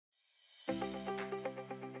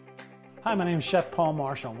Hi, my name is Chef Paul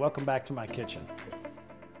Marshall, and welcome back to my kitchen.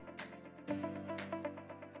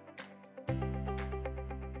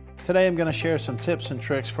 Today I'm going to share some tips and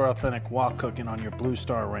tricks for authentic wok cooking on your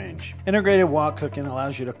BlueStar range. Integrated wok cooking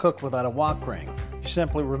allows you to cook without a wok ring. You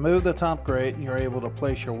simply remove the top grate and you're able to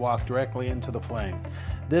place your wok directly into the flame.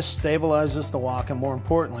 This stabilizes the wok and, more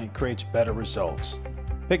importantly, creates better results.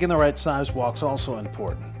 Picking the right size wok is also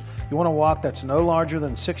important. You want a wok that's no larger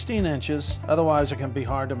than 16 inches, otherwise it can be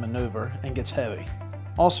hard to maneuver and gets heavy.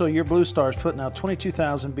 Also, your BlueStar is putting out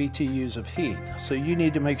 22,000 BTUs of heat, so you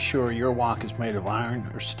need to make sure your wok is made of iron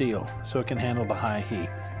or steel so it can handle the high heat.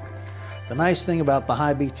 The nice thing about the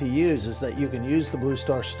high BTUs is that you can use the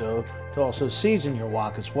BlueStar stove to also season your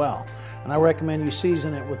wok as well, and I recommend you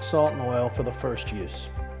season it with salt and oil for the first use.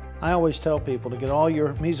 I always tell people to get all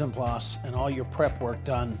your mise en place and all your prep work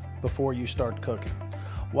done before you start cooking.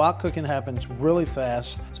 Wok cooking happens really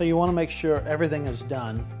fast, so you want to make sure everything is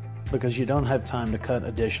done because you don't have time to cut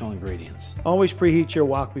additional ingredients. Always preheat your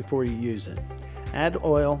wok before you use it. Add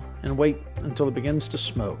oil and wait until it begins to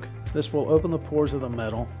smoke. This will open the pores of the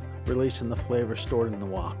metal, releasing the flavor stored in the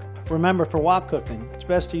wok. Remember, for wok cooking, it's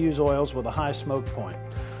best to use oils with a high smoke point.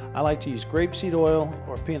 I like to use grapeseed oil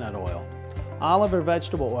or peanut oil. Olive or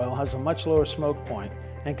vegetable oil has a much lower smoke point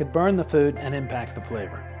and could burn the food and impact the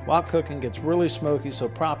flavor. Wok cooking gets really smoky, so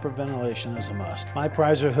proper ventilation is a must. My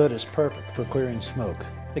Prizer hood is perfect for clearing smoke.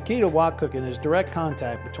 The key to wok cooking is direct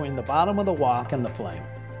contact between the bottom of the wok and the flame.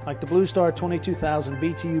 Like the BlueStar 22,000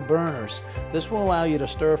 BTU burners, this will allow you to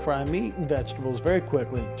stir fry meat and vegetables very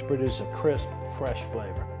quickly to produce a crisp, fresh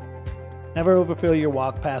flavor. Never overfill your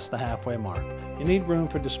wok past the halfway mark. You need room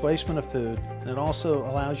for displacement of food, and it also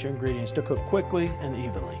allows your ingredients to cook quickly and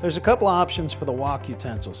evenly. There's a couple of options for the wok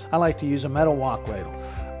utensils. I like to use a metal wok ladle,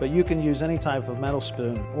 but you can use any type of metal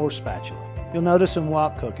spoon or spatula. You'll notice in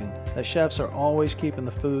wok cooking that chefs are always keeping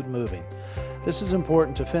the food moving. This is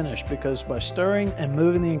important to finish because by stirring and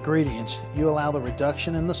moving the ingredients, you allow the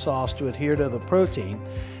reduction in the sauce to adhere to the protein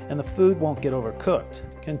and the food won't get overcooked.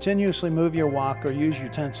 Continuously move your wok or use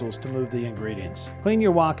utensils to move the ingredients. Clean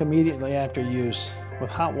your wok immediately after use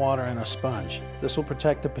with hot water and a sponge. This will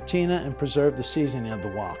protect the patina and preserve the seasoning of the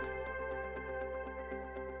wok.